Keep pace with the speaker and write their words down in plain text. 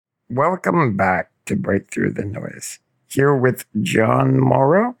Welcome back to Break Through the Noise. Here with John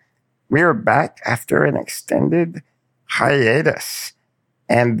Morrow. We are back after an extended hiatus,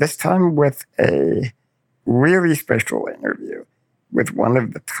 and this time with a really special interview with one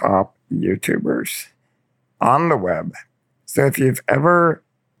of the top YouTubers on the web. So if you've ever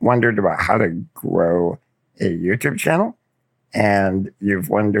wondered about how to grow a YouTube channel, and you've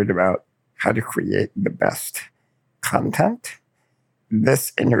wondered about how to create the best content,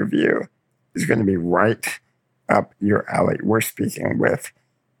 this interview is going to be right up your alley. We're speaking with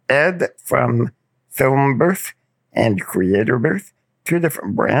Ed from Film Booth and Creator Booth, two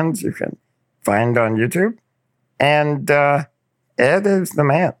different brands you can find on YouTube. And Ed is the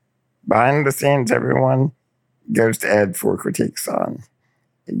man. Behind the scenes, everyone goes to Ed for critiques on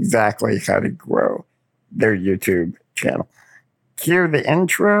exactly how to grow their YouTube channel. Cue the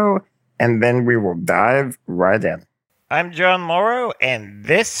intro, and then we will dive right in. I'm John Morrow, and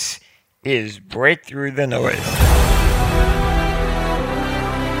this is Break Through the Noise. A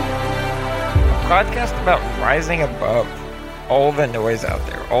podcast about rising above all the noise out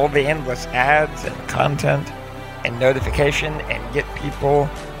there, all the endless ads and content and notification, and get people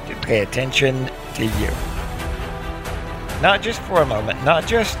to pay attention to you. Not just for a moment, not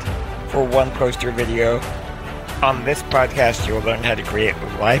just for one post or video. On this podcast, you'll learn how to create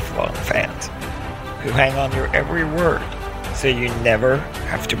lifelong fans who hang on your every word so you never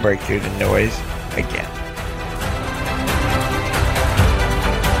have to break through the noise again.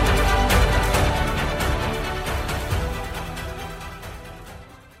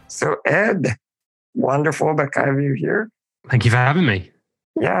 So Ed, wonderful to have you here. Thank you for having me.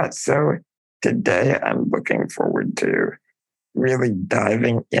 Yeah, so today I'm looking forward to really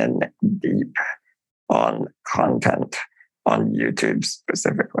diving in deep on content on YouTube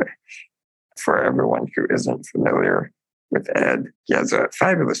specifically. For everyone who isn't familiar with Ed, he has a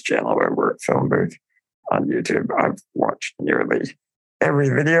fabulous channel over at Film Booth on YouTube. I've watched nearly every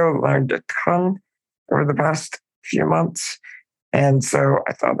video, learned a ton over the past few months. And so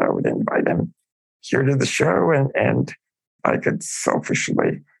I thought I would invite him here to the show, and I could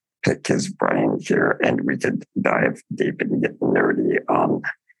selfishly pick his brain here, and we could dive deep and get nerdy on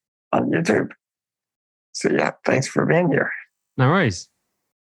YouTube. So yeah, thanks for being here. No worries.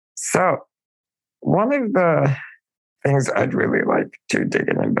 So one of the things I'd really like to dig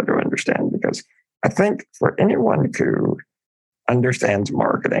in and better understand, because I think for anyone who understands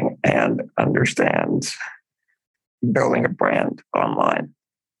marketing and understands building a brand online,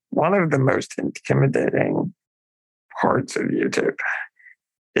 one of the most intimidating parts of YouTube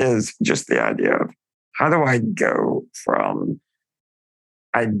is just the idea of how do I go from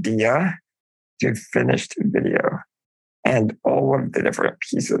idea to finished video and all of the different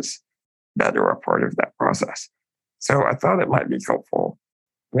pieces that are a part of that process. So I thought it might be helpful.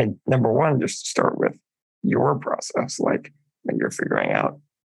 I mean, number one, just to start with your process, like when you're figuring out,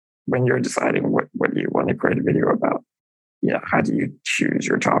 when you're deciding what do you want to create a video about, how do you choose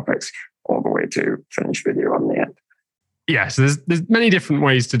your topics all the way to finished video on the end? Yeah, so there's many different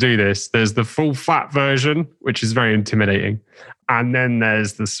ways to do this. There's the full fat version, which is very intimidating. And then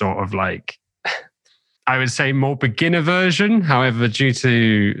there's the sort of I would say more beginner version. However, due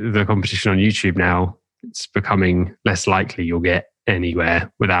to the competition on YouTube now, it's becoming less likely you'll get anywhere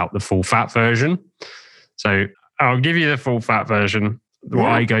without the full fat version. So I'll give you the full fat version,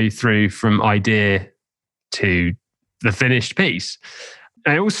 what I go through from idea to the finished piece.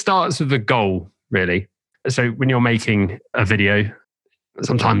 And it all starts with a goal, really. So when you're making a video,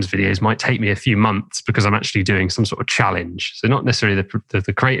 sometimes videos might take me a few months because I'm actually doing some sort of challenge. So not necessarily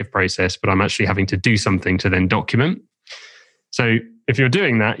the creative process, but I'm actually having to do something to then document. So if you're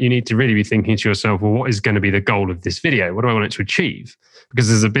doing that, you need to really be thinking to yourself, well, what is going to be the goal of this video? What do I want it to achieve? Because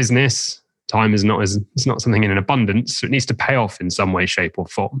as a business, time is it's not something in an abundance, so it needs to pay off in some way, shape, or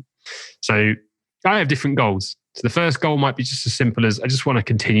form. So I have different goals. So the first goal might be just as simple as I just want to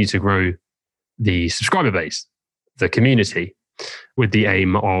continue to grow the subscriber base, the community, with the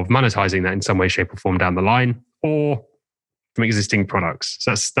aim of monetizing that in some way, shape, or form down the line, or from existing products.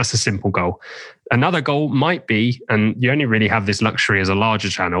 So that's a simple goal. Another goal might be, and you only really have this luxury as a larger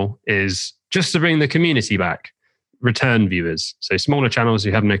channel, is just to bring the community back, return viewers. So smaller channels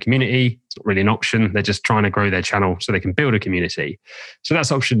who have no community, it's not really an option. They're just trying to grow their channel so they can build a community. So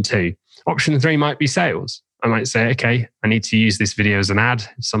that's option 2. Option 3 might be sales. I might say, okay, I need to use this video as an ad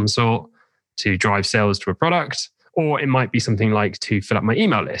of some sort to drive sales to a product. Or it might be something like to fill up my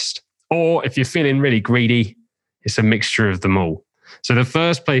email list. Or if you're feeling really greedy, it's a mixture of them all. So the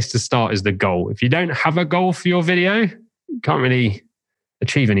first place to start is the goal. If you don't have a goal for your video, you can't really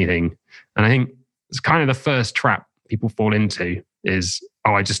achieve anything. And I think it's kind of the first trap people fall into is,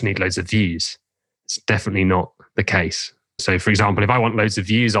 oh, I just need loads of views. It's definitely not the case. So for example, if I want loads of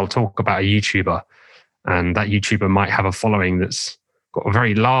views, I'll talk about a YouTuber, and that YouTuber might have a following that's got a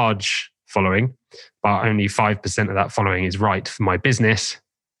very large following, but only 5% of that following is right for my business.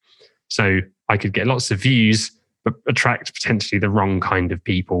 So I could get lots of views, but attract potentially the wrong kind of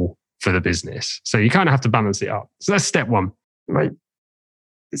people for the business. So you kind of have to balance it up. So that's step one. Like,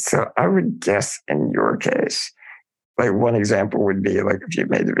 so I would guess in your case, like one example would be like if you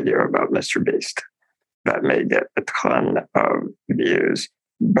made a video about Mr. Beast, that may get a ton of views,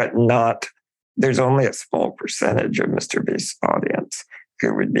 but there's only a small percentage of Mr. Beast's audience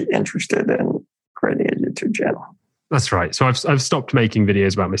who would be interested in creating a YouTube channel. That's right. So I've stopped making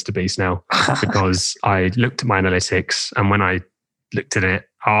videos about Mr. Beast now because I looked at my analytics, and when I looked at it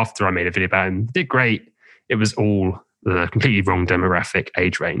after I made a video about him, it did great. It was all the completely wrong demographic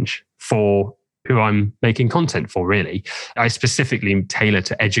age range for who I'm making content for, really. I specifically tailor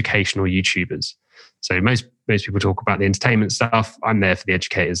to educational YouTubers. So most people talk about the entertainment stuff. I'm there for the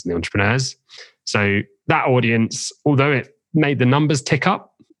educators and the entrepreneurs. So that audience, although it made the numbers tick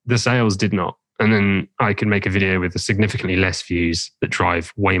up, the sales did not. And then I can make a video with significantly less views that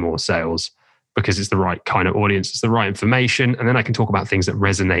drive way more sales because it's the right kind of audience, it's the right information. And then I can talk about things that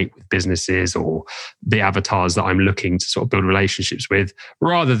resonate with businesses or the avatars that I'm looking to sort of build relationships with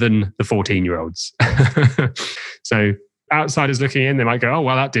rather than the 14-year-olds. So outsiders looking in, they might go, oh,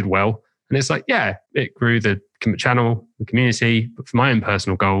 well, that did well. And it's like, yeah, it grew the channel, the community, but for my own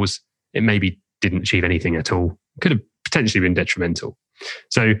personal goals, it maybe didn't achieve anything at all. Could have potentially been detrimental.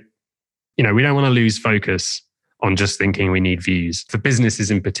 So, we don't want to lose focus on just thinking we need views. For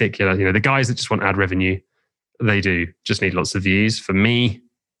businesses in particular, the guys that just want ad revenue, they do just need lots of views. For me,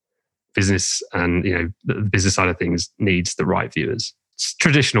 business and, the business side of things needs the right viewers. It's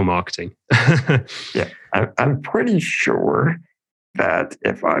traditional marketing. Yeah, I'm pretty sure that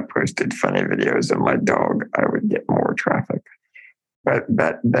if I posted funny videos of my dog, I would get more traffic. But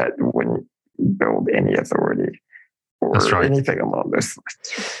that wouldn't build any authority or anything along those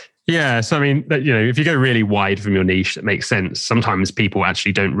lines. Yeah. So, if you go really wide from your niche, that makes sense. Sometimes people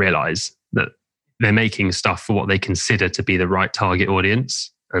actually don't realize that they're making stuff for what they consider to be the right target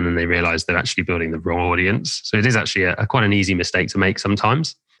audience. And then they realize they're actually building the wrong audience. So it is actually quite an easy mistake to make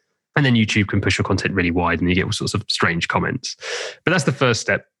sometimes. And then YouTube can push your content really wide and you get all sorts of strange comments. But that's the first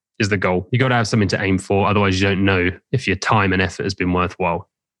step, is the goal. You got to have something to aim for. Otherwise, you don't know if your time and effort has been worthwhile.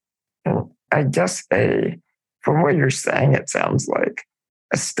 And I guess from what you're saying, it sounds like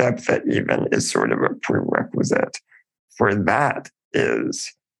a step that even is sort of a prerequisite for that is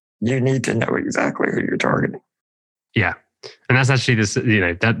you need to know exactly who you're targeting. Yeah. And that's actually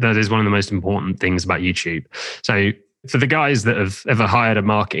that is one of the most important things about YouTube. So for the guys that have ever hired a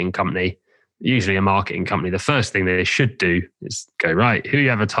marketing company, usually a marketing company, the first thing they should do is go, right, who are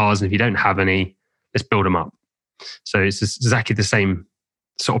your avatars? And if you don't have any, let's build them up. So it's exactly the same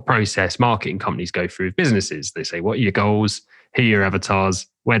sort of process marketing companies go through with businesses. They say, what are your goals? Who are your avatars?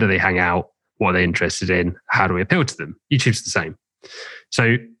 Where do they hang out? What are they interested in? How do we appeal to them? YouTube's the same.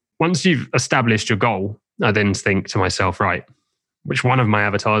 So once you've established your goal, I then think to myself, right, which one of my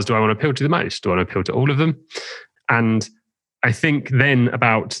avatars do I want to appeal to the most? Do I want to appeal to all of them? And I think then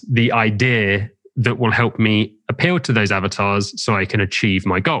about the idea that will help me appeal to those avatars so I can achieve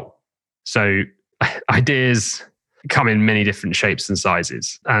my goal. So ideas come in many different shapes and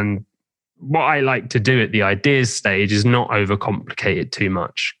sizes. And what I like to do at the ideas stage is not overcomplicate it too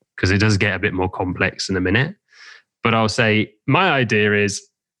much, because it does get a bit more complex in a minute. But I'll say my idea is,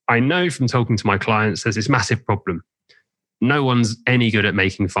 I know from talking to my clients, there's this massive problem. No one's any good at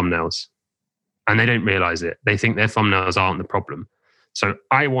making thumbnails. And they don't realize it. They think their thumbnails aren't the problem. So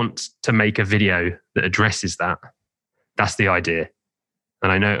I want to make a video that addresses that. That's the idea.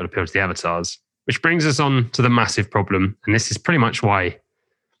 And I know it'll appeal to the avatars, which brings us on to the massive problem. And this is pretty much why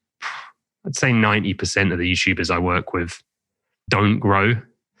I'd say 90% of the YouTubers I work with don't grow,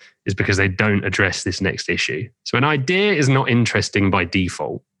 is because they don't address this next issue. So an idea is not interesting by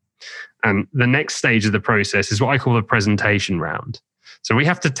default. And the next stage of the process is what I call the presentation round. So we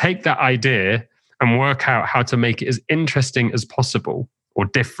have to take that idea and work out how to make it as interesting as possible or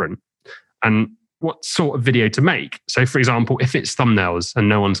different, and what sort of video to make. So for example, if it's thumbnails and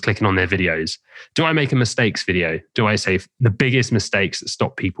no one's clicking on their videos, do I make a mistakes video? Do I say the biggest mistakes that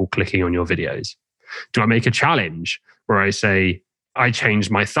stop people clicking on your videos? Do I make a challenge where I say, I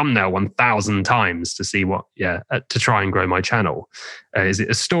changed my thumbnail 1,000 times to see to try and grow my channel? Is it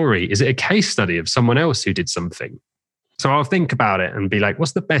a story? Is it a case study of someone else who did something? So I'll think about it and be like,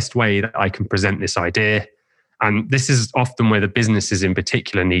 what's the best way that I can present this idea? And this is often where the businesses in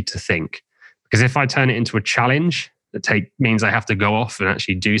particular need to think. Because if I turn it into a challenge, that means I have to go off and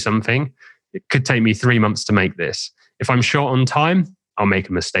actually do something. It could take me 3 months to make this. If I'm short on time, I'll make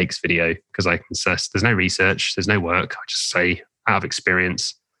a mistakes video because I can assess there's no research, there's no work. I just say out of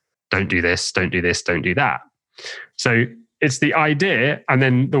experience, don't do this, don't do this, don't do that. So it's the idea and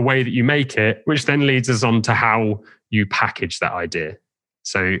then the way that you make it, which then leads us on to how you package that idea.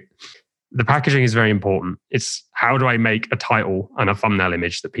 So the packaging is very important. It's how do I make a title and a thumbnail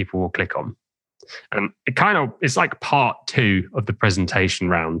image that people will click on? And it's like part 2 of the presentation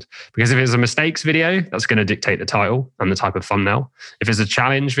round. Because if it's a mistakes video, that's going to dictate the title and the type of thumbnail. If it's a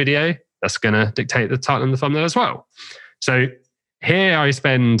challenge video, that's going to dictate the title and the thumbnail as well. So here I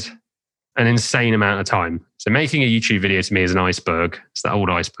spend an insane amount of time. So making a YouTube video to me is an iceberg. It's that old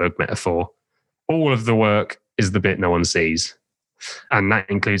iceberg metaphor. All of the work is the bit no one sees. And that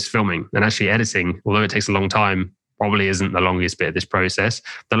includes filming and actually editing. Although it takes a long time, probably isn't the longest bit of this process.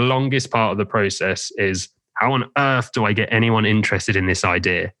 The longest part of the process is how on earth do I get anyone interested in this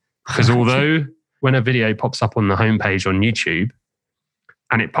idea? Because although when a video pops up on the homepage on YouTube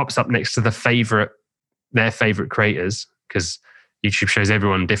and it pops up next to their favorite creators, because YouTube shows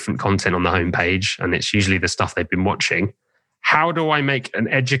everyone different content on the homepage and it's usually the stuff they've been watching. How do I make an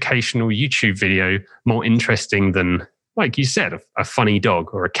educational YouTube video more interesting than, like you said, a funny dog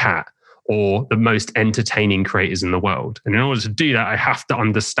or a cat or the most entertaining creators in the world? And in order to do that, I have to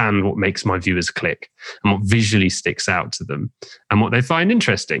understand what makes my viewers click and what visually sticks out to them and what they find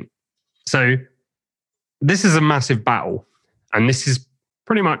interesting. So this is a massive battle. And this is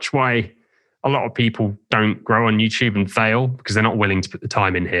pretty much why a lot of people don't grow on YouTube and fail, because they're not willing to put the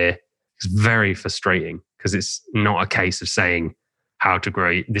time in here. It's very frustrating because it's not a case of saying how to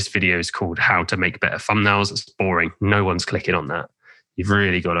grow. This video is called How to Make Better Thumbnails. It's boring. No one's clicking on that. You've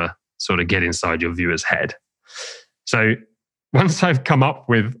really got to sort of get inside your viewer's head. So once I've come up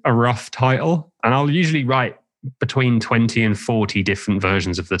with a rough title, and I'll usually write between 20 and 40 different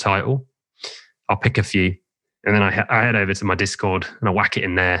versions of the title, I'll pick a few. And then I head over to my Discord and I whack it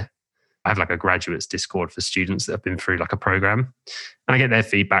in there. I have like a graduates Discord for students that have been through like a program. And I get their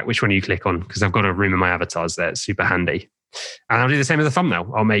feedback, which one you click on, because I've got a room of my avatars there. It's super handy. And I'll do the same with the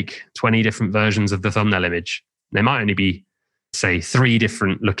thumbnail. I'll make 20 different versions of the thumbnail image. They might only be, say, 3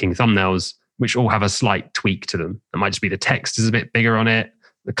 different looking thumbnails, which all have a slight tweak to them. It might just be the text is a bit bigger on it.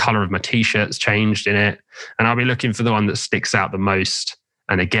 The color of my t-shirt's changed in it. And I'll be looking for the one that sticks out the most.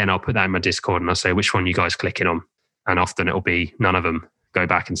 And again, I'll put that in my Discord and I'll say, which one you guys clicking on? And often it'll be none of them. Go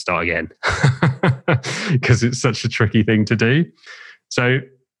back and start again because it's such a tricky thing to do. So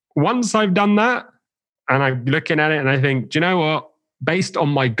once I've done that and I'm looking at it and I think, do you know what? Based on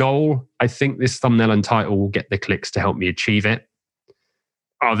my goal, I think this thumbnail and title will get the clicks to help me achieve it.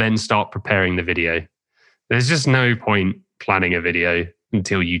 I'll then start preparing the video. There's just no point planning a video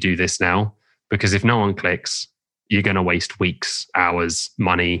until you do this now, because if no one clicks, you're going to waste weeks, hours,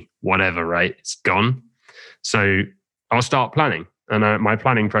 money, whatever, right? It's gone. So I'll start planning. And my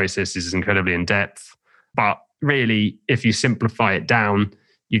planning process is incredibly in depth. But really, if you simplify it down,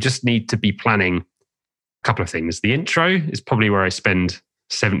 you just need to be planning a couple of things. The intro is probably where I spend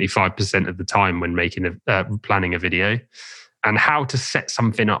 75% of the time when planning a video, and how to set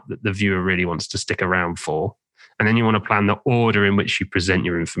something up that the viewer really wants to stick around for. And then you want to plan the order in which you present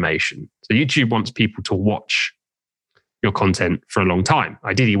your information. So YouTube wants people to watch your content for a long time,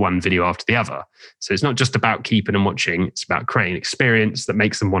 ideally one video after the other. So it's not just about keeping them watching, it's about creating experience that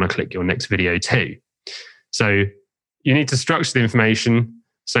makes them want to click your next video too. So you need to structure the information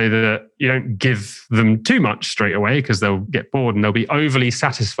so that you don't give them too much straight away, because they'll get bored and they'll be overly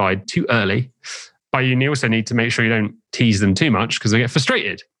satisfied too early. But you also need to make sure you don't tease them too much because they get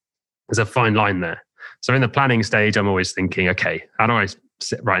frustrated. There's a fine line there. So in the planning stage, I'm always thinking, okay, how do I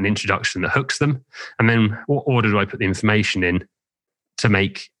write an introduction that hooks them? And then what order do I put the information in to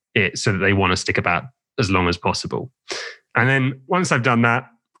make it so that they want to stick about as long as possible? And then once I've done that,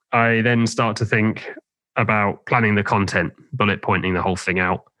 I then start to think about planning the content, bullet pointing the whole thing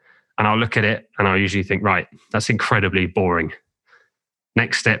out. And I'll look at it and I'll usually think, right, that's incredibly boring.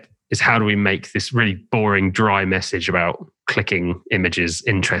 Next step is how do we make this really boring, dry message about clicking images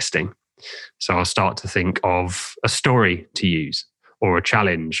interesting? So I'll start to think of a story to use, or a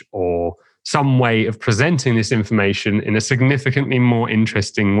challenge, or some way of presenting this information in a significantly more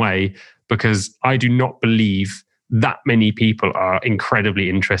interesting way, because I do not believe that many people are incredibly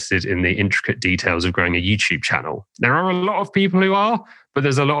interested in the intricate details of growing a YouTube channel. There are a lot of people who are, but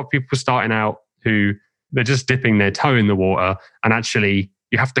there's a lot of people starting out who they're just dipping their toe in the water, and actually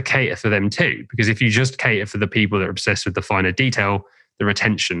you have to cater for them too, because if you just cater for the people that are obsessed with the finer detail, the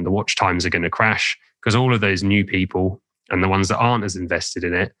retention, the watch times are going to crash, because all of those new people and the ones that aren't as invested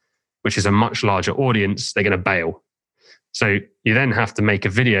in it, which is a much larger audience, they're going to bail. So you then have to make a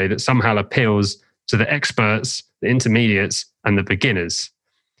video that somehow appeals to the experts, the intermediates, and the beginners.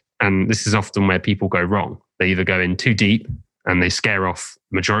 And this is often where people go wrong. They either go in too deep and they scare off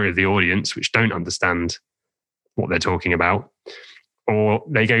the majority of the audience, which don't understand what they're talking about, or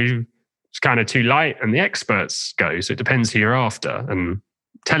they go kind of too light and the experts go. So it depends who you're after. And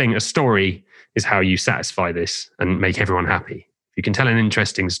telling a story is how you satisfy this and make everyone happy. If you can tell an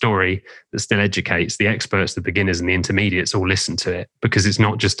interesting story that still educates, the experts, the beginners, and the intermediates all listen to it, because it's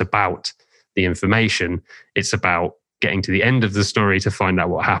not just about the information, it's about getting to the end of the story to find out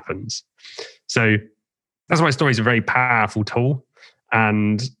what happens. So that's why stories are a very powerful tool.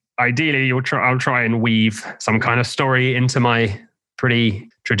 And ideally, I'll try and weave some kind of story into my pretty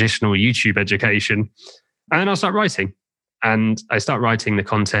traditional YouTube education. And then I'll start writing. And I start writing the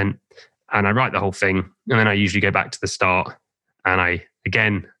content and I write the whole thing. And then I usually go back to the start and I,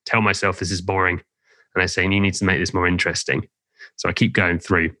 again, tell myself this is boring. And I say, you need to make this more interesting. So I keep going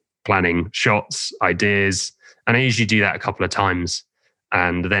through planning shots, ideas. And I usually do that a couple of times.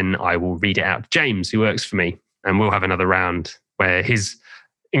 And then I will read it out to James, who works for me. And we'll have another round where his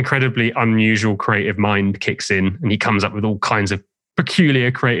incredibly unusual creative mind kicks in and he comes up with all kinds of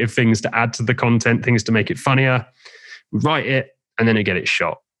peculiar creative things to add to the content, things to make it funnier. We write it and then we get it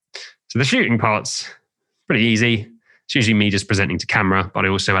shot. So the shooting part's pretty easy. It's usually me just presenting to camera, but I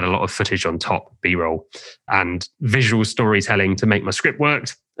also had a lot of footage on top, B-roll, and visual storytelling to make my script work.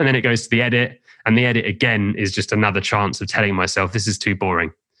 And then it goes to the edit. And the edit, again, is just another chance of telling myself, this is too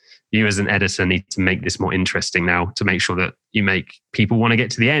boring. You as an editor need to make this more interesting now to make sure that you make people want to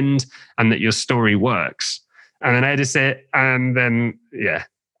get to the end and that your story works. And then I edit it and then,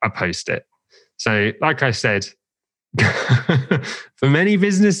 I post it. So like I said, for many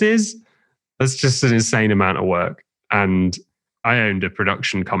businesses, that's just an insane amount of work. And I owned a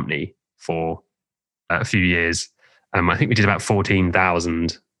production company for a few years. I think we did about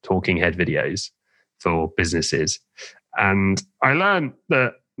 14,000 talking head videos for businesses. And I learned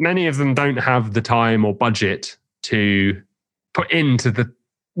that many of them don't have the time or budget to put into the,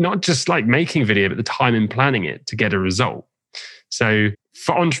 not just like making a video, but the time in planning it to get a result. So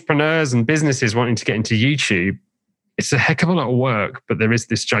for entrepreneurs and businesses wanting to get into YouTube, it's a heck of a lot of work, but there is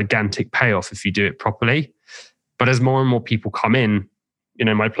this gigantic payoff if you do it properly. But as more and more people come in,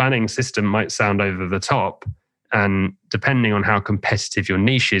 my planning system might sound over the top. And depending on how competitive your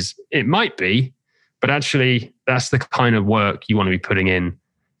niche is, it might be, but actually that's the kind of work you want to be putting in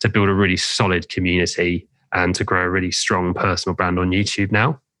to build a really solid community and to grow a really strong personal brand on YouTube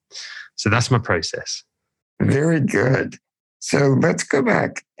now. So that's my process. Very good. So let's go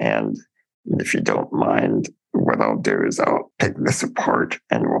back, and if you don't mind, what I'll do is I'll take this apart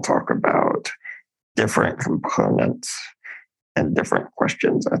and we'll talk about different components and different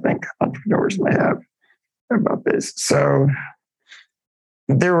questions I think entrepreneurs may have about this. So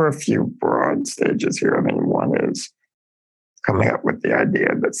there are a few broad stages here. I mean, one is coming up with the idea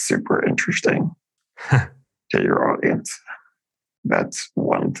that's super interesting to your audience. That's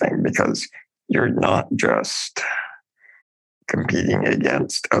one thing, because you're not just competing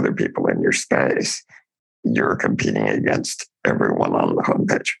against other people in your space. You're competing against everyone on the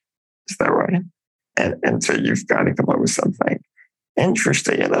homepage. Is that right? And so you've got to come up with something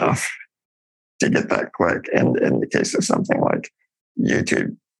interesting enough to get that click. And in the case of something like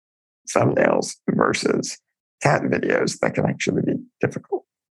YouTube thumbnails versus cat videos, that can actually be difficult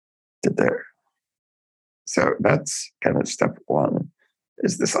to do. So that's kind of step one,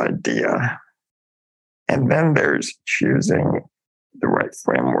 is this idea. And then there's choosing the right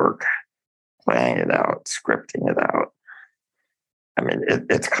framework, planning it out, scripting it out. I mean,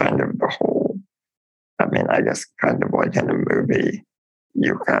 it's kind of the whole, I guess kind of like in a movie,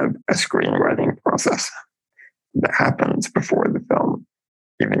 you have a screenwriting process that happens before the film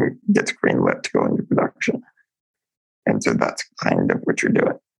even gets greenlit to go into production. And so that's kind of what you're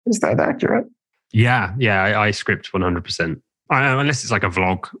doing. Is that accurate? Yeah, I script 100%. Unless it's like a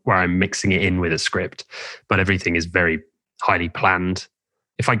vlog where I'm mixing it in with a script, but everything is very highly planned.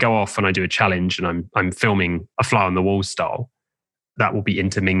 If I go off and I do a challenge and I'm filming a fly on the wall style, that will be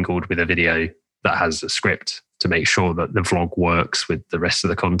intermingled with a video that has a script to make sure that the vlog works with the rest of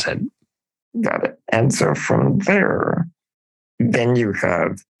the content. Got it. And so from there, then you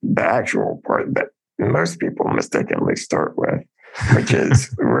have the actual part that most people mistakenly start with, which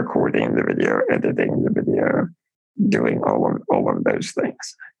is recording the video, editing the video, doing all of those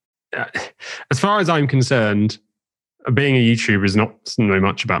things. As far as I'm concerned, being a YouTuber is not so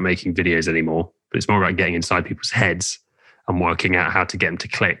much about making videos anymore, but it's more about getting inside people's heads and working out how to get them to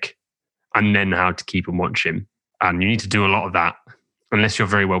click and then how to keep them watching. And you need to do a lot of that unless you're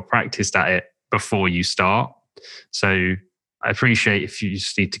very well practiced at it before you start. So I appreciate if you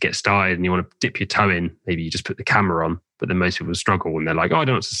just need to get started and you want to dip your toe in, maybe you just put the camera on, but then most people struggle and they're like, oh, I don't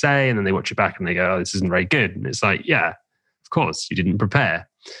know what to say. And then they watch it back and they go, oh, this isn't very good. And it's like, yeah, of course, you didn't prepare.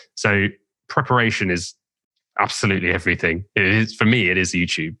 So preparation is absolutely everything. It is, for me, it is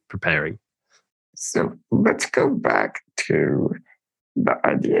YouTube preparing. So let's go back to the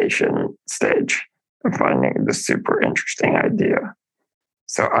ideation stage of finding the super interesting idea.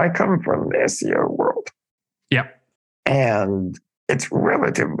 So I come from the SEO world. Yep. And it's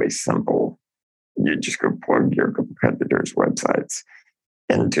relatively simple. You just go plug your competitors' websites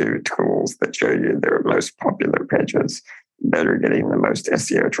into tools that show you their most popular pages that are getting the most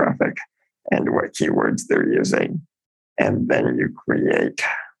SEO traffic and what keywords they're using. And then you create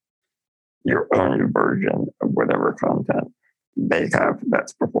your own version of whatever content they have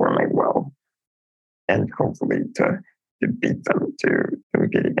that's performing well, and hopefully to beat them, to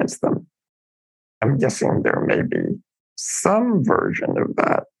compete against them. I'm guessing there may be some version of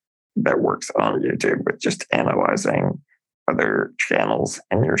that works on YouTube with just analyzing other channels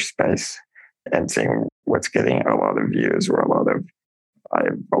in your space and seeing what's getting a lot of views or a lot of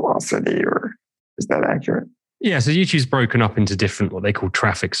velocity, or is that accurate? Yeah, so YouTube's broken up into different, what they call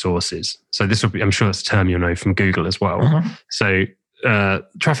traffic sources. So this will be, I'm sure that's a term you'll know from Google as well. Uh-huh. So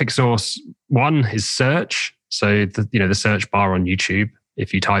traffic source one is search. So the search bar on YouTube,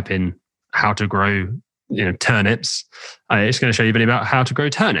 if you type in how to grow turnips, it's going to show you a video about how to grow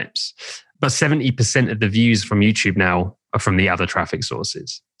turnips. But 70% of the views from YouTube now are from the other traffic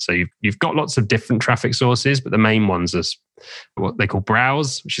sources. So you've got lots of different traffic sources, but the main ones are what they call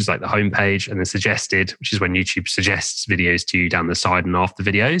browse, which is like the homepage, and then suggested, which is when YouTube suggests videos to you down the side and after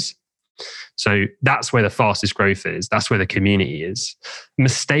videos. So that's where the fastest growth is. That's where the community is.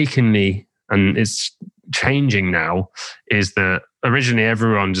 Mistakenly, and it's changing now, is that originally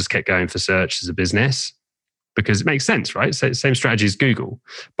everyone just kept going for search as a business because it makes sense, right? So same strategy as Google.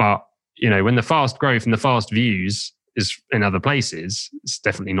 But when the fast growth and the fast views is in other places, it's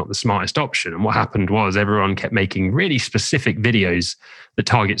definitely not the smartest option. And what happened was everyone kept making really specific videos that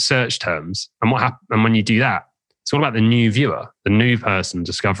target search terms. And and when you do that, it's all about the new viewer, the new person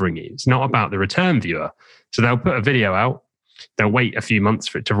discovering you. It's not about the return viewer. So they'll put a video out, they'll wait a few months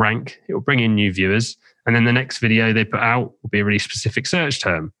for it to rank, it will bring in new viewers, and then the next video they put out will be a really specific search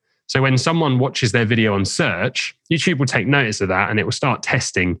term. So when someone watches their video on search, YouTube will take notice of that and it will start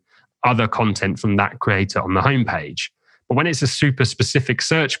testing other content from that creator on the homepage. But when it's a super specific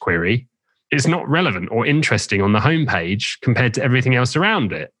search query, it's not relevant or interesting on the homepage compared to everything else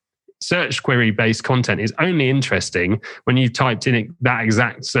around it. Search query based content is only interesting when you've typed in that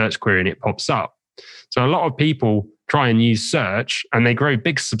exact search query and it pops up. So a lot of people try and use search and they grow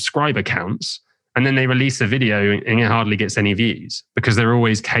big subscriber counts, and then they release a video and it hardly gets any views because they're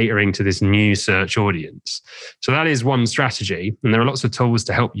always catering to this new search audience. So that is one strategy. And there are lots of tools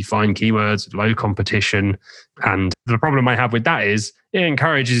to help you find keywords with low competition. And the problem I have with that is it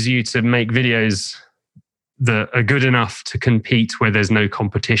encourages you to make videos that are good enough to compete where there's no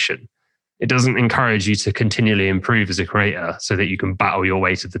competition. It doesn't encourage you to continually improve as a creator so that you can battle your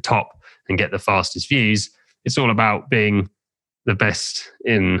way to the top and get the fastest views. It's all about being the best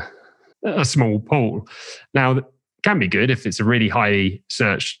in a small pool. Now, it can be good if it's a really highly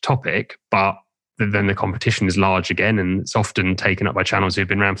searched topic, but then the competition is large again, and it's often taken up by channels who've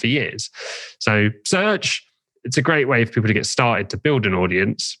been around for years. So search, it's a great way for people to get started to build an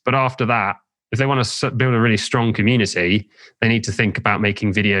audience. But after that, if they want to build a really strong community, they need to think about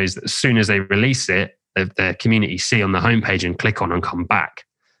making videos that as soon as they release it, their community see on the homepage and click on and come back.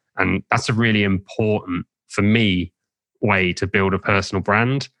 And that's a really important, for me, way to build a personal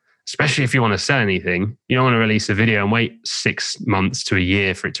brand. Especially if you want to sell anything, you don't want to release a video and wait 6 months to a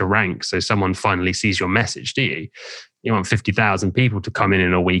year for it to rank so someone finally sees your message, do you? You want 50,000 people to come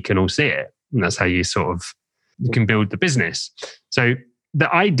in a week and all see it. And that's how you can build the business. So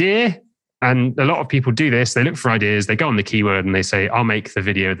the idea, and a lot of people do this, they look for ideas, they go on the keyword and they say, I'll make the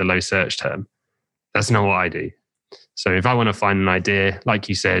video the low search term. That's not what I do. So if I want to find an idea, like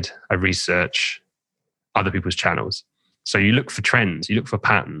you said, I research other people's channels. So you look for trends, you look for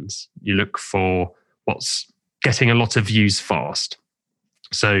patterns, you look for what's getting a lot of views fast.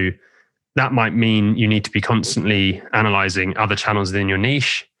 So that might mean you need to be constantly analyzing other channels within your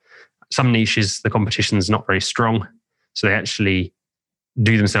niche. Some niches, the competition is not very strong. So they actually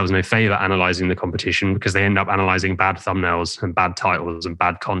do themselves no favor analyzing the competition because they end up analyzing bad thumbnails and bad titles and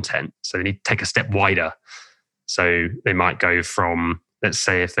bad content. So they need to take a step wider. So they might go from, let's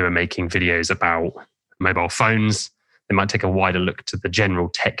say if they were making videos about mobile phones, they might take a wider look to the general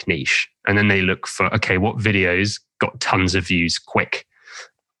tech niche. And then they look for, okay, what videos got tons of views quick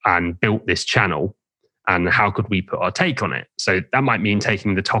and built this channel? and how could we put our take on it? So that might mean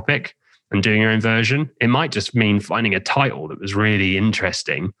taking the topic and doing your own version. It might just mean finding a title that was really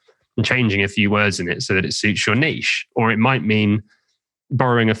interesting and changing a few words in it so that it suits your niche. Or it might mean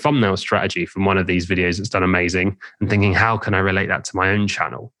borrowing a thumbnail strategy from one of these videos that's done amazing and thinking, how can I relate that to my own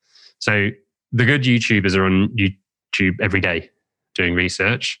channel? So the good YouTubers are on YouTube every day doing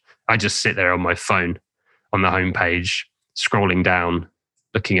research. I just sit there on my phone on the homepage, scrolling down,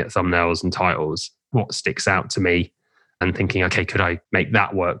 looking at thumbnails and titles, what sticks out to me, and thinking, okay, could I make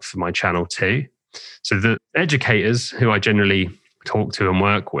that work for my channel too? So the educators who I generally talk to and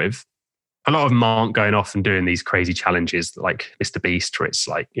work with, a lot of them aren't going off and doing these crazy challenges like Mr. Beast, where it's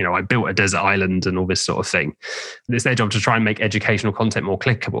like, I built a desert island and all this sort of thing. It's their job to try and make educational content more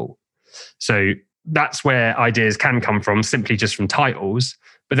clickable. So that's where ideas can come from, simply just from titles.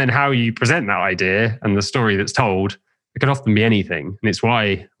 But then how you present that idea and the story that's told, it can often be anything. And it's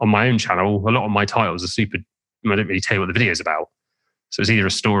why on my own channel, a lot of my titles are I don't really tell you what the video is about. So it's either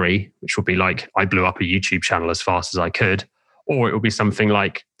a story, which will be like, I blew up a YouTube channel as fast as I could, or it will be something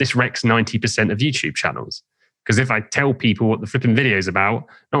like, this wrecks 90% of YouTube channels. Because if I tell people what the flipping video is about,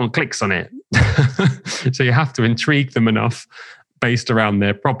 no one clicks on it. So you have to intrigue them enough based around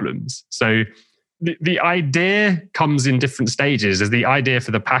their problems. So the idea comes in different stages. There's the idea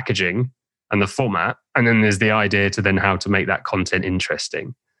for the packaging and the format, and then there's the idea to then how to make that content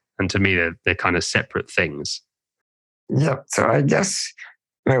interesting. And to me, they're kind of separate things. Yeah. So I guess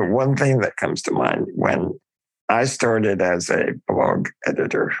one thing that comes to mind when I started as a blog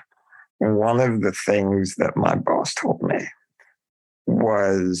editor, one of the things that my boss told me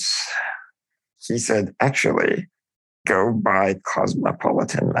was, he said, actually, go buy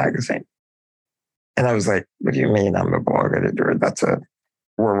Cosmopolitan magazine. And I was like, what do you mean I'm a blog editor?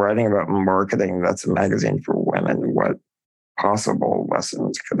 We're writing about marketing. That's a magazine for women. What possible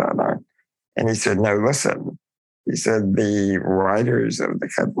lessons could I learn? And he said, no, listen. He said, the writers of the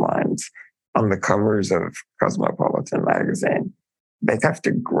headlines on the covers of Cosmopolitan magazine, they have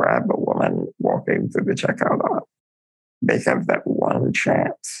to grab a woman walking through the checkout aisle. They have that one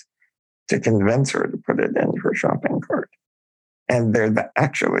chance to convince her to put it in her shopping cart. And they're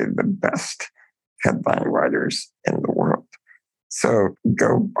actually the best headline writers in the world. So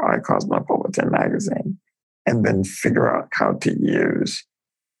go buy Cosmopolitan magazine and then figure out how to use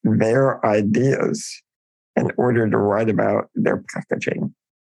their ideas in order to write about their packaging,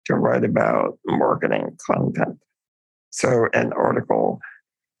 to write about marketing content. So an article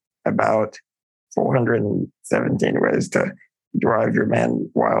about 417 ways to drive your man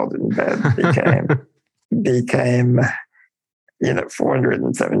wild in bed became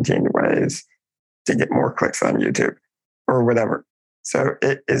 417 ways to get more clicks on YouTube or whatever. So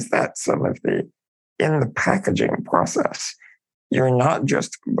is that some of in the packaging process, you're not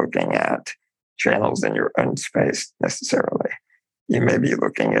just looking at channels in your own space necessarily. You may be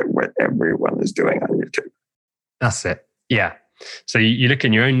looking at what everyone is doing on YouTube. That's it. Yeah. So you look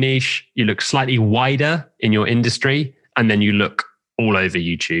in your own niche, you look slightly wider in your industry, and then you look all over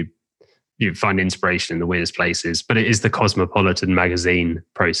YouTube. You find inspiration in the weirdest places, but it is the Cosmopolitan magazine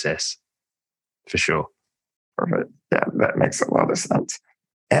process for sure. Perfect. Yeah, that makes a lot of sense.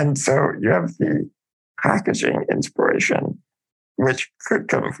 And so you have the packaging inspiration, which could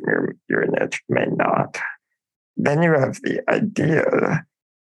come from your niche, may not. Then you have the idea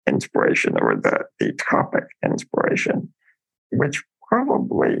inspiration or the topic inspiration, which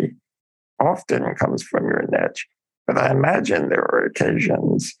probably often comes from your niche. But I imagine there are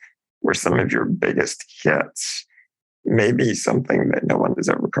occasions where some of your biggest hits may be something that no one has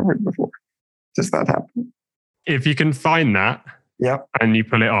ever covered before. Does that happen? If you can find that, yep, and you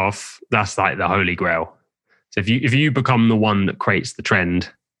pull it off, that's like the holy grail. So if you become the one that creates the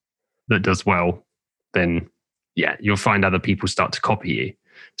trend that does well, then yeah, you'll find other people start to copy you.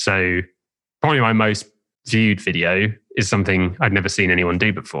 So probably my most viewed video is something I'd never seen anyone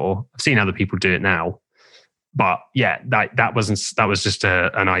do before. I've seen other people do it now, but yeah, that was just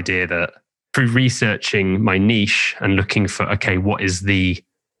an idea that through researching my niche and looking for, okay, what is the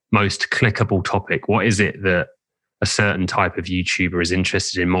most clickable topic? What is it that a certain type of YouTuber is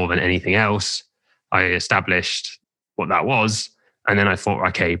interested in more than anything else? I established what that was. And then I thought,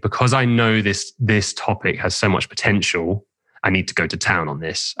 okay, because I know this topic has so much potential, I need to go to town on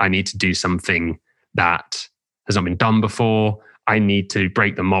this. I need to do something that has not been done before. I need to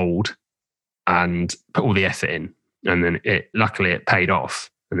break the mold and put all the effort in. And then luckily it paid off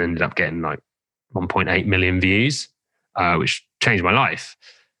and ended up getting like 1.8 million views, which changed my life.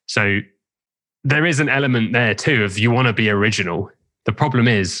 So there is an element there too of you want to be original. The problem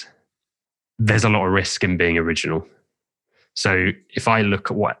is there's a lot of risk in being original. So if I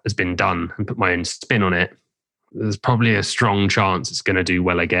look at what has been done and put my own spin on it, there's probably a strong chance it's going to do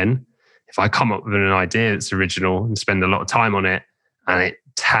well again. If I come up with an idea that's original and spend a lot of time on it and it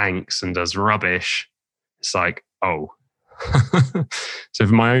tanks and does rubbish, it's like, oh. So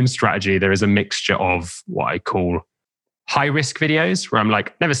for my own strategy, there is a mixture of what I call high risk videos where I'm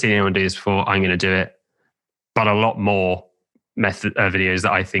like, never seen anyone do this before, I'm going to do it. But a lot more videos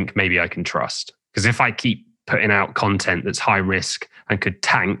that I think maybe I can trust. Because if I keep putting out content that's high risk and could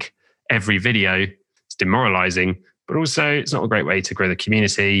tank every video, it's demoralizing, but also it's not a great way to grow the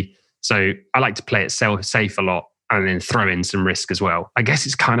community. So I like to play it safe a lot and then throw in some risk as well. I guess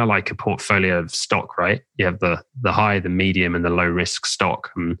it's kind of like a portfolio of stock, right? You have the high, the medium, and the low risk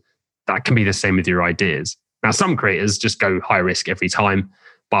stock. And that can be the same with your ideas. Now, some creators just go high risk every time.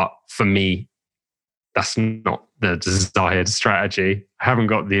 But for me, that's not the desired strategy. I haven't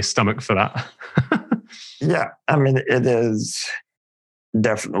got the stomach for that. Yeah, I mean, it is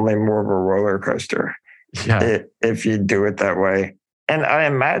definitely more of a roller coaster if you do it that way. And I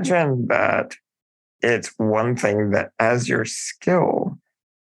imagine that it's one thing that as your skill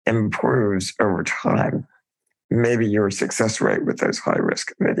improves over time, maybe your success rate with those high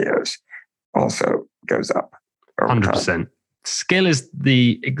risk videos also goes up over 100%. time. Skill is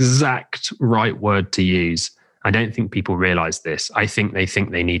the exact right word to use. I don't think people realize this. I think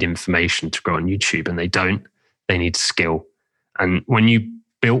they need information to grow on YouTube, and they don't. They need skill. And when you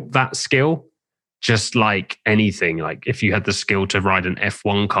built that skill, just like anything, like if you had the skill to ride an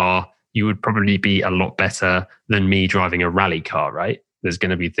F1 car, you would probably be a lot better than me driving a rally car, right? There's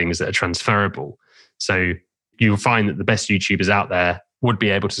going to be things that are transferable. So you'll find that the best YouTubers out there would be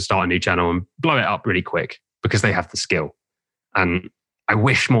able to start a new channel and blow it up really quick because they have the skill. And I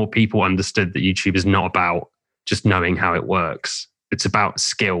wish more people understood that YouTube is not about just knowing how it works. It's about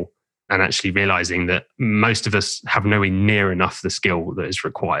skill and actually realizing that most of us have nowhere near enough the skill that is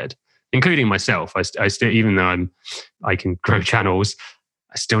required, including myself. I still, even though I can grow channels,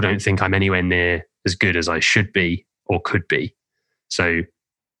 I still don't think I'm anywhere near as good as I should be or could be. So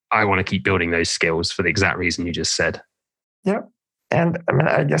I want to keep building those skills for the exact reason you just said. Yep. And I mean,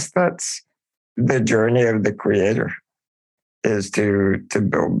 I guess that's the journey of the creator, is to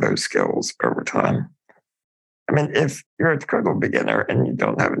build those skills over time. I mean, if you're a total beginner and you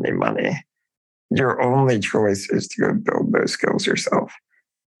don't have any money, your only choice is to go build those skills yourself.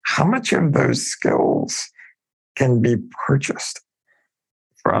 How much of those skills can be purchased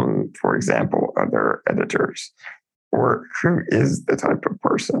from, for example, other editors? Or who is the type of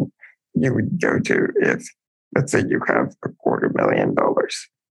person you would go to if, let's say, you have $250,000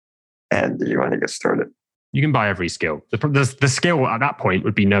 and you want to get started? You can buy every skill. The skill at that point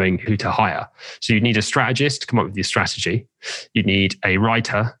would be knowing who to hire. So you'd need a strategist to come up with your strategy. You'd need a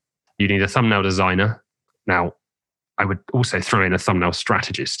writer. You'd need a thumbnail designer. Now, I would also throw in a thumbnail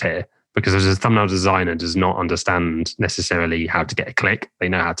strategist here, because as a thumbnail designer does not understand necessarily how to get a click. They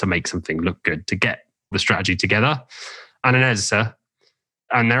know how to make something look good to get the strategy together. And an editor.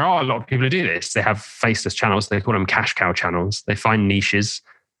 And there are a lot of people who do this. They have faceless channels. They call them cash cow channels. They find niches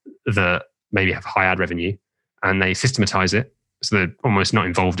that maybe have high ad revenue, and they systematize it so they're almost not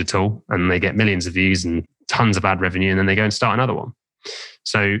involved at all, and they get millions of views and tons of ad revenue, and then they go and start another one.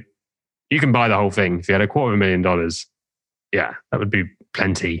 So you can buy the whole thing. If you had $250,000, yeah, that would be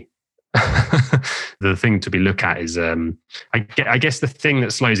plenty. The thing to be looked at is, I guess the thing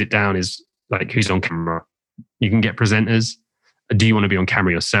that slows it down is like who's on camera. You can get presenters. Do you want to be on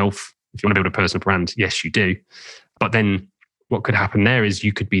camera yourself? If you want to build a personal brand, yes, you do. But then what could happen there is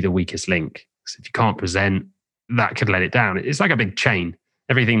you could be the weakest link. So if you can't present, that could let it down. It's like a big chain.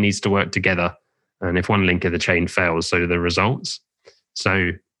 Everything needs to work together. And if one link of the chain fails, so do the results.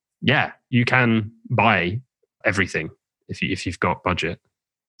 So yeah, you can buy everything if you've got budget.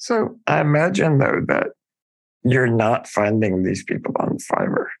 So I imagine, though, that you're not finding these people on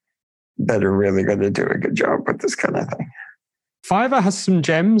Fiverr that are really going to do a good job with this kind of thing. Fiverr has some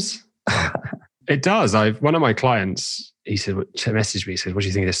gems. It does. One of my clients, he messaged me, he said, "What do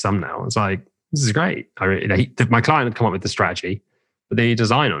you think of this thumbnail?" I was like, "This is great." My client had come up with the strategy, but the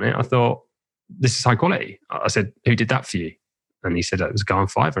design on it, I thought, this is high quality. I said, "Who did that for you?" And he said, "It was a guy on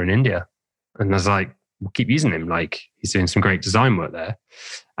Fiverr in India." And I was like, "We'll keep using him. Like, he's doing some great design work there."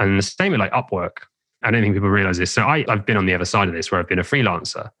 And the same with like Upwork. I don't think people realize this. So I've been on the other side of this, where I've been a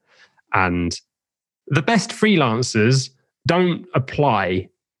freelancer. And the best freelancers don't apply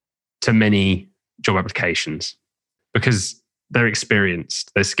to many job applications because they're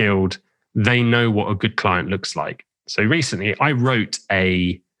experienced, they're skilled, they know what a good client looks like. So recently I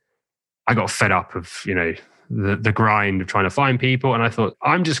got fed up of, the grind of trying to find people. And I thought,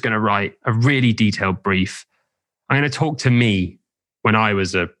 I'm just going to write a really detailed brief. I'm going to talk to me when I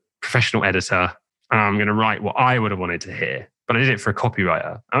was a professional editor, and I'm going to write what I would have wanted to hear. But I did it for a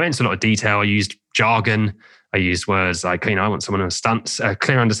copywriter. I went into a lot of detail. I used jargon. I used words like, I want someone who has a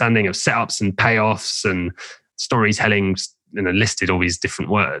clear understanding of setups and payoffs and storytelling, listed all these different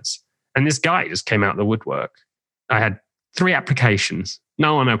words. And this guy just came out of the woodwork. I had 3 applications.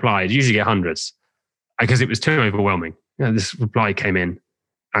 No one applied. Usually get hundreds because it was too overwhelming. This reply came in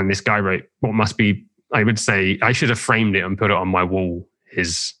and this guy wrote what must be, I would say, I should have framed it and put it on my wall,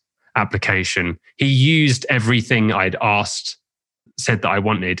 his application. He used everything I'd said that I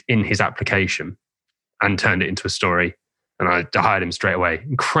wanted in his application and turned it into a story. And I hired him straight away.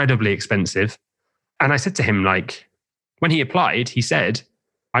 Incredibly expensive. And I said to him, when he applied, he said,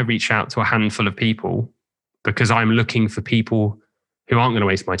 I reach out to a handful of people because I'm looking for people who aren't going to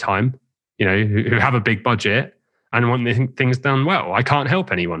waste my time, who have a big budget and want things done well. I can't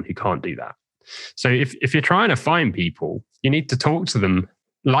help anyone who can't do that. So if you're trying to find people, you need to talk to them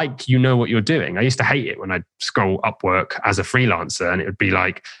like you know what you're doing. I used to hate it when I'd scroll Upwork as a freelancer and it would be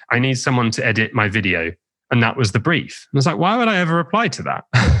like, I need someone to edit my video. And that was the brief. And I was like, why would I ever reply to that?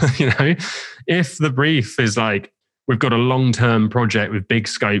 If the brief is like, we've got a long-term project with big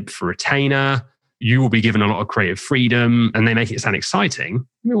scope for retainer, you will be given a lot of creative freedom, and they make it sound exciting,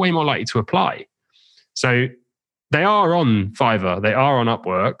 you're way more likely to apply. So they are on Fiverr, they are on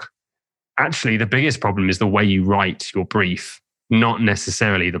Upwork. Actually, the biggest problem is the way you write your brief, not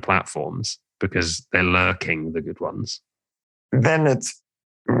necessarily the platforms, because they're lurking, the good ones. Then it's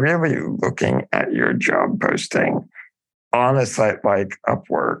really looking at your job posting on a site like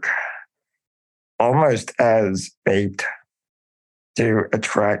Upwork almost as bait to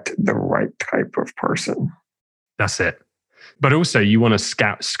attract the right type of person. That's it. But also you want to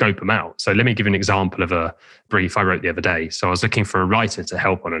scope them out. So let me give you an example of a brief I wrote the other day. So I was looking for a writer to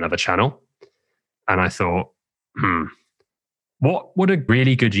help on another channel. And I thought, what would a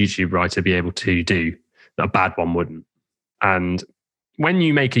really good YouTube writer be able to do that a bad one wouldn't? And when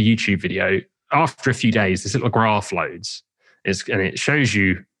you make a YouTube video, after a few days, this little graph loads and it shows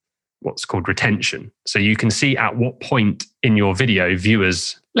you what's called retention. So you can see at what point in your video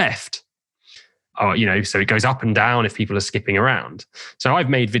viewers left. So it goes up and down if people are skipping around. So I've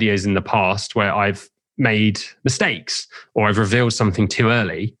made videos in the past where I've made mistakes or I've revealed something too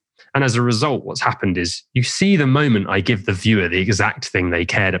early. And as a result, what's happened is you see the moment I give the viewer the exact thing they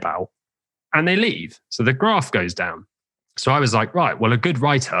cared about and they leave. So the graph goes down. So I was like, right, well, a good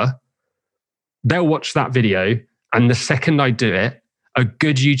writer, they'll watch that video. And the second I do it, a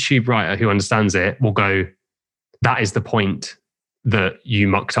good YouTube writer who understands it will go, that is the point that you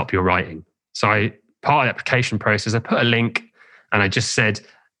mucked up your writing. So part of the application process, I put a link and I just said,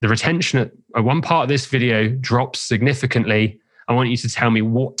 the retention at one part of this video drops significantly. I want you to tell me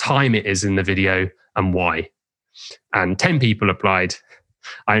what time it is in the video and why. And 10 people applied.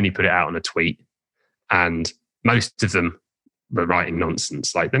 I only put it out on a tweet. And most of them were writing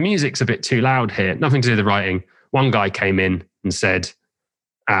nonsense. Like, the music's a bit too loud here. Nothing to do with the writing. One guy came in and said,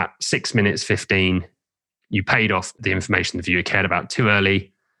 at 6 minutes 15, you paid off the information the viewer cared about too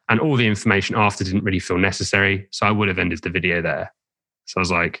early. And all the information after didn't really feel necessary. So I would have ended the video there. So I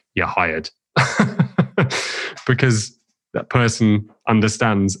was like, you're hired. Because that person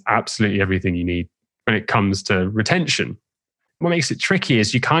understands absolutely everything you need when it comes to retention. What makes it tricky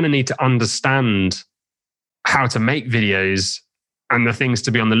is you kind of need to understand how to make videos and the things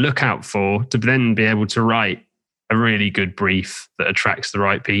to be on the lookout for to then be able to write a really good brief that attracts the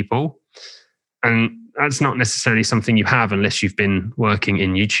right people. And that's not necessarily something you have unless you've been working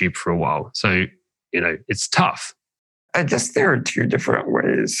in YouTube for a while. So, it's tough. I guess there are 2 different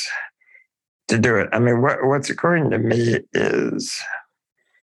ways to do it. I mean, what's occurring to me is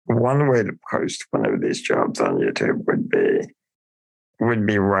one way to post one of these jobs on YouTube would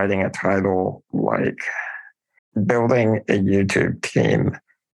be writing a title like building a YouTube team,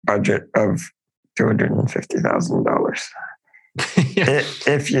 budget of $250,000. Yeah.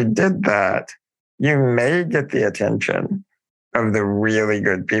 If you did that, you may get the attention of the really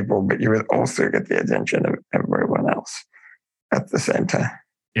good people, but you would also get the attention of everyone else at the same time.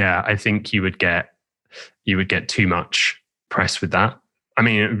 Yeah, I think you would get too much press with that. I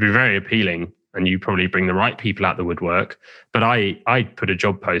mean, it would be very appealing and you probably bring the right people out the woodwork. But I put a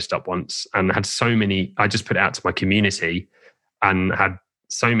job post up once and had so many, I just put it out to my community and had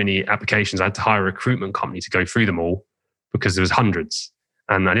so many applications. I had to hire a recruitment company to go through them all because there was hundreds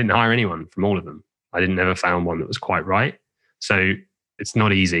and I didn't hire anyone from all of them. I never found one that was quite right. So it's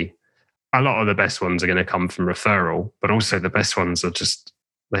not easy. A lot of the best ones are going to come from referral, but also the best ones are just,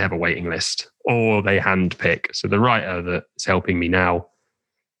 they have a waiting list or they handpick. So the writer that's helping me now,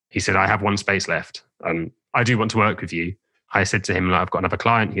 he said, I have 1 space left. I do want to work with you. I said to him, like, I've got another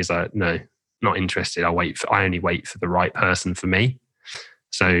client. He's like, no, not interested. I only wait for the right person for me.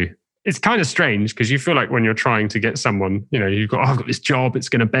 So it's kind of strange because you feel like when you're trying to get someone, I've got this job, it's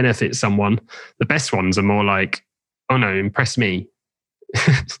going to benefit someone. The best ones are more like, oh no, impress me.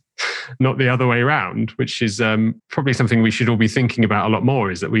 Not the other way around, which is probably something we should all be thinking about a lot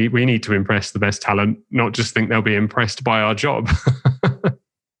more, is that we need to impress the best talent, not just think they'll be impressed by our job.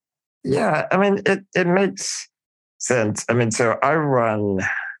 Yeah, I mean, it makes sense. I mean, so I run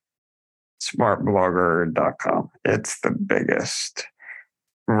smartblogger.com. It's the biggest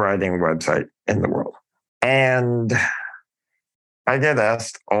writing website in the world. And I get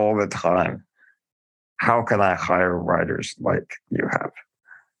asked all the time, how can I hire writers like you have?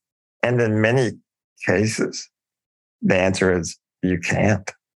 And in many cases, the answer is you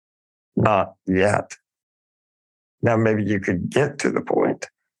can't. Not yet. Now, maybe you could get to the point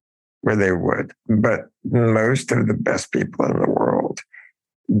where they would, but most of the best people in the world,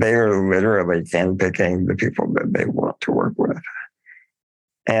 they are literally handpicking the people that they want to work with.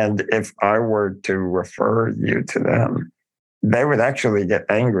 And if I were to refer you to them, they would actually get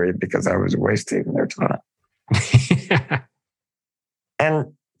angry because I was wasting their time. Yeah.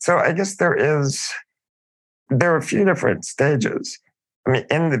 And so I guess there are a few different stages. I mean,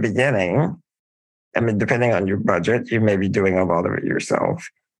 in the beginning, depending on your budget, you may be doing a lot of it yourself.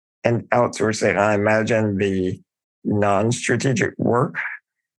 And outsourcing, I imagine the non-strategic work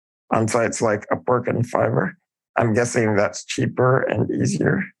on sites like Upwork and Fiverr, I'm guessing that's cheaper and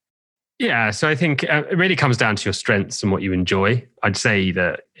easier. Yeah, so I think it really comes down to your strengths and what you enjoy. I'd say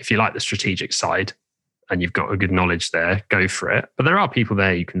that if you like the strategic side and you've got a good knowledge there, go for it. But there are people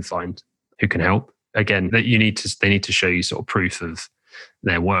there you can find who can help. Again, that they need to show you sort of proof of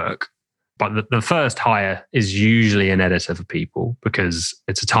their work. But the first hire is usually an editor for people because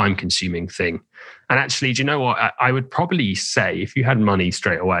it's a time-consuming thing. And actually, do you know what? I would probably say if you had money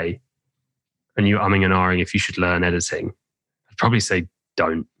straight away and you're umming and ahhing if you should learn editing, I'd probably say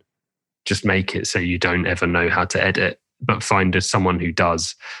don't. Just make it so you don't ever know how to edit, but find someone who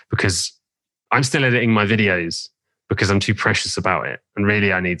does. Because I'm still editing my videos because I'm too precious about it. And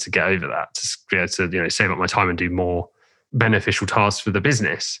really, I need to get over that to be able to save up my time and do more beneficial tasks for the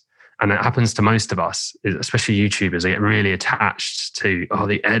business. And that happens to most of us, especially YouTubers. They get really attached to,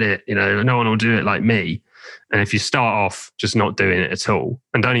 the edit, no one will do it like me. And if you start off just not doing it at all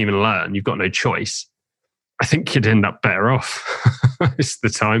and don't even learn, you've got no choice. I think you'd end up better off most of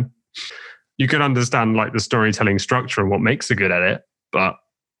the time. You could understand like the storytelling structure and what makes a good edit, but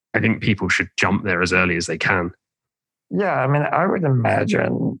I think people should jump there as early as they can. Yeah, I would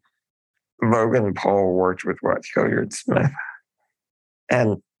imagine Logan Paul worked with Hilliard Smith.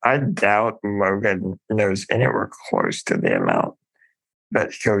 And I doubt Logan knows anywhere close to the amount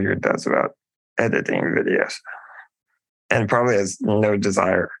that Hilliard does about editing videos. And probably has no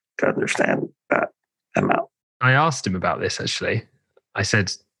desire to understand that amount. I asked him about this, actually. I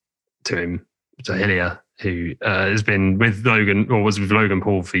said to him, to Hilliard, who has been with Logan, or was with Logan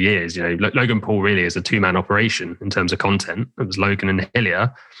Paul for years. Logan Paul really is a two-man operation in terms of content. It was Logan and Hilliard.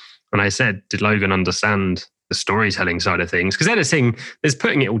 And I said, did Logan understand the storytelling side of things? Because editing is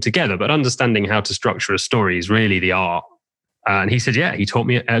putting it all together, but understanding how to structure a story is really the art. And he said, yeah,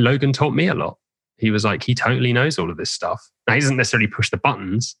 Logan taught me a lot. He was like, he totally knows all of this stuff. Now, he doesn't necessarily push the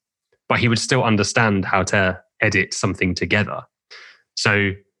buttons, but he would still understand how to edit something together.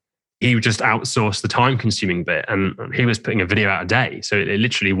 So he would just outsource the time-consuming bit, and he was putting a video out a day. So it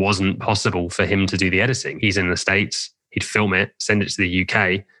literally wasn't possible for him to do the editing. He's in the States. He'd film it, send it to the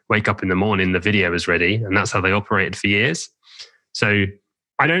UK, wake up in the morning, the video was ready, and that's how they operated for years. So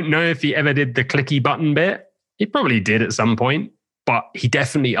I don't know if he ever did the clicky button bit. He probably did at some point, but he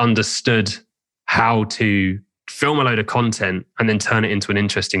definitely understood how to film a load of content and then turn it into an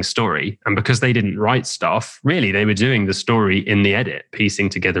interesting story. And because they didn't write stuff, really, they were doing the story in the edit, piecing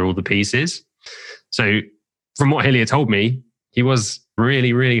together all the pieces. So from what Hilliard told me, he was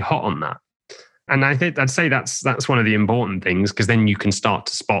really, really hot on that. And I think I'd say that's one of the important things, because then you can start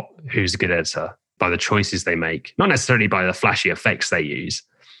to spot who's a good editor by the choices they make, not necessarily by the flashy effects they use,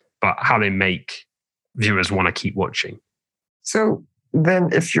 but how they make viewers want to keep watching. So then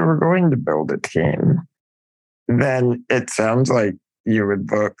if you were going to build a team, then it sounds like you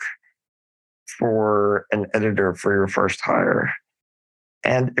would look for an editor for your first hire.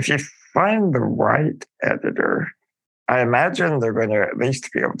 And if you find the right editor, I imagine they're going to at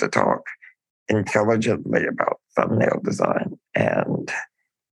least be able to talk intelligently about thumbnail design and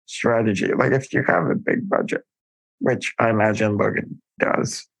strategy. Like if you have a big budget, which I imagine Logan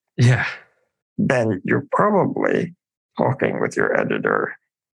does, yeah, then you're probably talking with your editor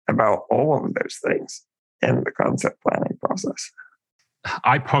about all of those things in the concept planning process?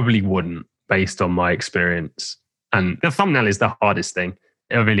 I probably wouldn't, based on my experience. And the thumbnail is the hardest thing.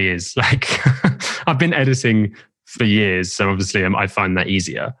 It really is. Like, I've been editing for years, so obviously I find that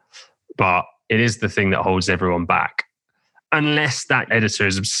easier. But it is the thing that holds everyone back. Unless that editor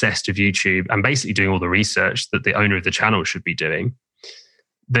is obsessed with YouTube and basically doing all the research that the owner of the channel should be doing,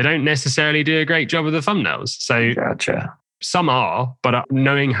 they don't necessarily do a great job with the thumbnails. So Gotcha. some are, but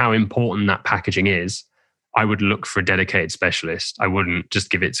knowing how important that packaging is, I would look for a dedicated specialist. I wouldn't just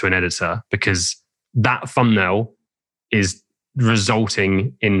give it to an editor, because that thumbnail is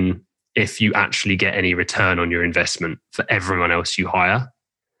resulting in if you actually get any return on your investment for everyone else you hire.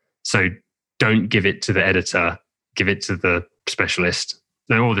 So don't give it to the editor, give it to the specialist.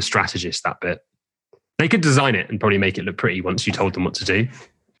 They're all the strategists, that bit. They could design it and probably make it look pretty once you told them what to do.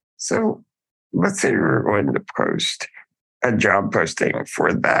 So let's say you're going to post a job posting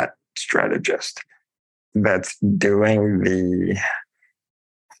for that strategist that's doing the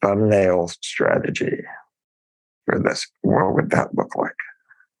thumbnail strategy for this. What would that look like?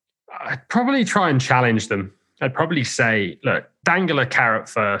 I'd probably try and challenge them. I'd probably say, look, dangle a carrot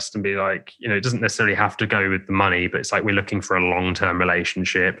first and be like, it doesn't necessarily have to go with the money, but it's like, we're looking for a long-term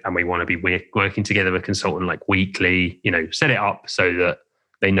relationship and we want to be working together with a consultant like weekly, set it up so that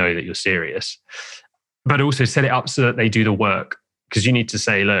they know that you're serious, but also set it up so that they do the work. Because you need to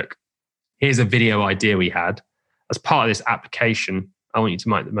say, look, here's a video idea we had. As part of this application, I want you to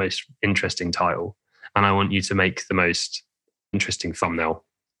make the most interesting title and I want you to make the most interesting thumbnail,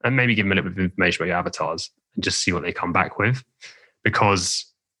 and maybe give them a little bit of information about your avatars and just see what they come back with. Because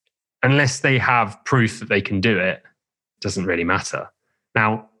unless they have proof that they can do it, it doesn't really matter.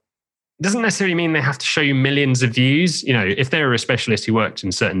 Now, it doesn't necessarily mean they have to show you millions of views. If they're a specialist who worked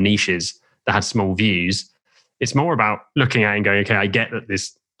in certain niches that had small views, it's more about looking at it and going, okay, I get that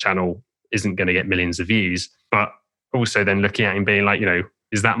this channel isn't going to get millions of views, but also then looking at it and being like,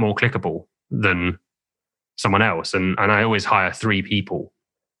 is that more clickable than someone else? And I always hire 3 people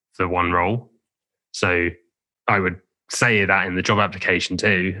for one role. So I would say that in the job application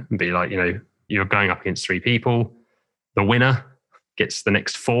too, and be like, you're going up against 3 people. The winner gets the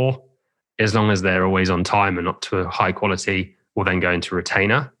next 4. As long as they're always on time and up to a high quality, will then go into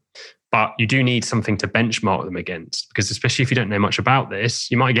retainer. But you do need something to benchmark them against, because especially if you don't know much about this,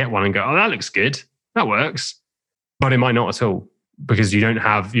 you might get one and go, oh, that looks good. That works. But it might not at all, because you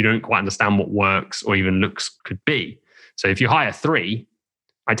don't quite understand what works or even looks could be. So if you hire 3,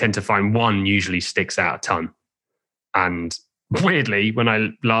 I tend to find 1 usually sticks out a ton. And weirdly, when I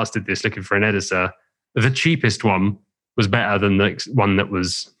last did this looking for an editor, the cheapest one was better than the one that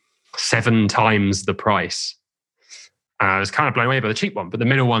was 7 times the price. I was kind of blown away by the cheap one, but the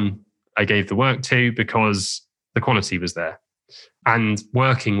middle one I gave the work to because the quality was there. And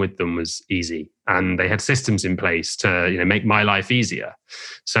working with them was easy. And they had systems in place to make my life easier.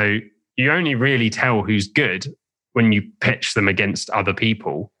 So you only really tell who's good when you pitch them against other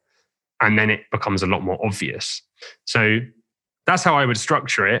people. And then it becomes a lot more obvious. So that's how I would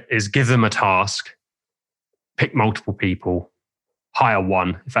structure it, is give them a task, pick multiple people, hire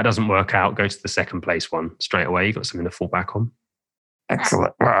 1. If that doesn't work out, go to the second place one straight away. You've got something to fall back on.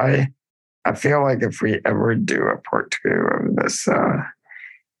 Excellent. Well, I feel like if we ever do a part 2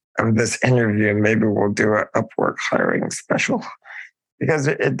 of this interview, maybe we'll do an Upwork hiring special, because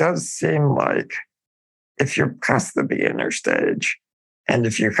it does seem like if you're past the beginner stage and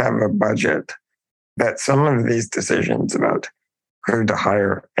if you have a budget, that some of these decisions about who to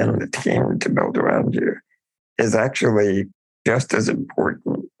hire and the team to build around you is actually just as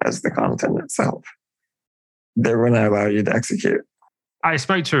important as the content itself. They're going to allow you to execute. I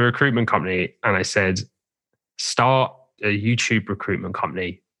spoke to a recruitment company and I said, start a YouTube recruitment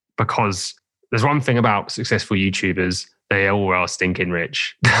company, because there's one thing about successful YouTubers, they all are stinking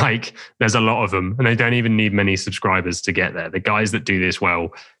rich. Like, there's a lot of them and they don't even need many subscribers to get there. The guys that do this well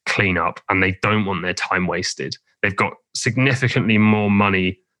clean up and they don't want their time wasted. They've got significantly more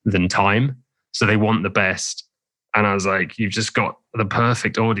money than time, so they want the best. And I was like, you've just got the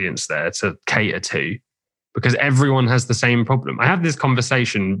perfect audience there to cater to, because everyone has the same problem. I have this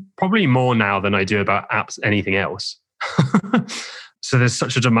conversation probably more now than I do about apps, anything else. So there's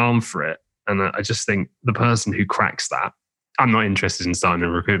such a demand for it. And I just think the person who cracks that, I'm not interested in starting a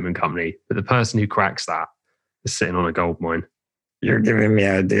recruitment company, but the person who cracks that is sitting on a gold mine. You're giving me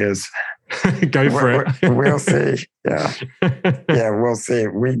ideas. Go for it. We'll see. Yeah. Yeah, we'll see.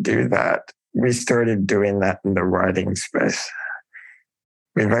 We do that. We started doing that in the writing space.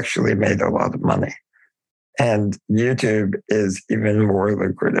 We've actually made a lot of money. And YouTube is even more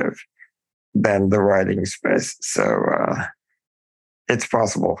lucrative than the writing space. So it's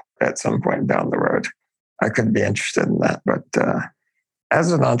possible at some point down the road. I could be interested in that, but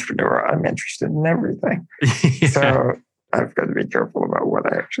as an entrepreneur, I'm interested in everything. Yeah. So I've got to be careful about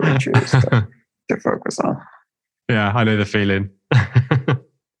what I actually choose to focus on. Yeah, I know the feeling.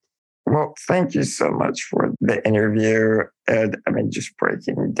 Well, thank you so much for the interview, Ed. I mean, just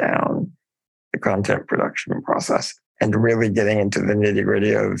breaking down the content production process and really getting into the nitty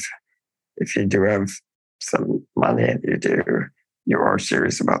gritty of if you do have some money and you are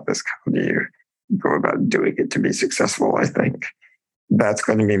serious about this, how do you go about doing it to be successful? I think that's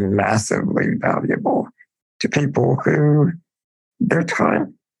going to be massively valuable to people who their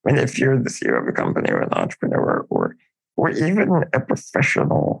time. I mean, if you're the CEO of a company or an entrepreneur or even a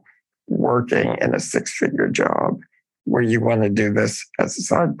professional working in a 6-figure job where you want to do this as a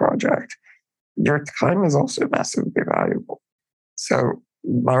side project, your time is also massively valuable. So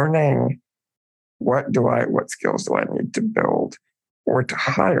learning what skills do I need to build or to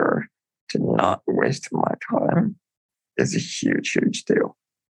hire to not waste my time is a huge, huge deal.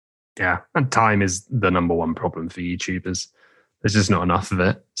 Yeah. And time is the number one problem for YouTubers. There's just not enough of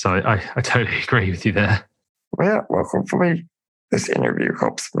it. So I totally agree with you there. Well, hopefully this interview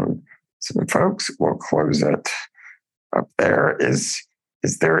helps some folks. We'll close it up there. Is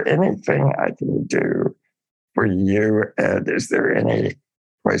there anything I can do for you, Ed? Is there any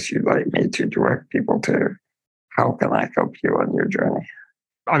place you'd like me to direct people to? How can I help you on your journey?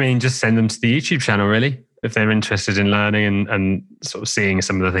 I mean, just send them to the YouTube channel, really. If they're interested in learning and sort of seeing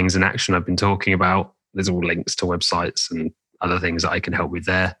some of the things in action I've been talking about, there's all links to websites and other things that I can help with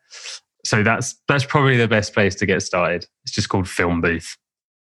there. So that's probably the best place to get started. It's just called Film Booth.